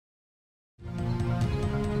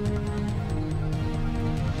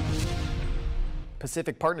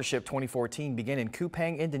Pacific Partnership 2014 began in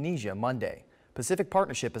Kupang, Indonesia, Monday. Pacific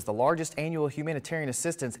Partnership is the largest annual humanitarian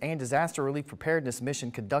assistance and disaster relief preparedness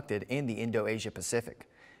mission conducted in the Indo-Asia-Pacific.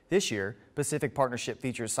 This year, Pacific Partnership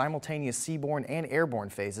features simultaneous seaborne and airborne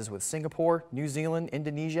phases with Singapore, New Zealand,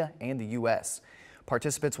 Indonesia, and the U.S.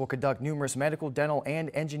 Participants will conduct numerous medical, dental,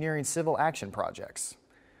 and engineering civil action projects.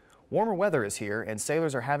 Warmer weather is here, and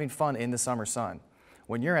sailors are having fun in the summer sun.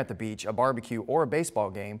 When you're at the beach, a barbecue, or a baseball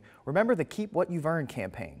game, remember the Keep What You've Earned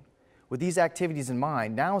campaign. With these activities in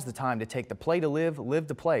mind, now is the time to take the Play to Live, Live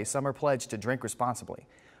to Play summer pledge to drink responsibly.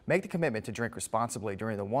 Make the commitment to drink responsibly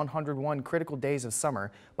during the 101 critical days of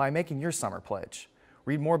summer by making your summer pledge.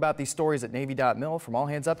 Read more about these stories at Navy.mil. From All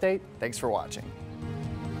Hands Update, thanks for watching.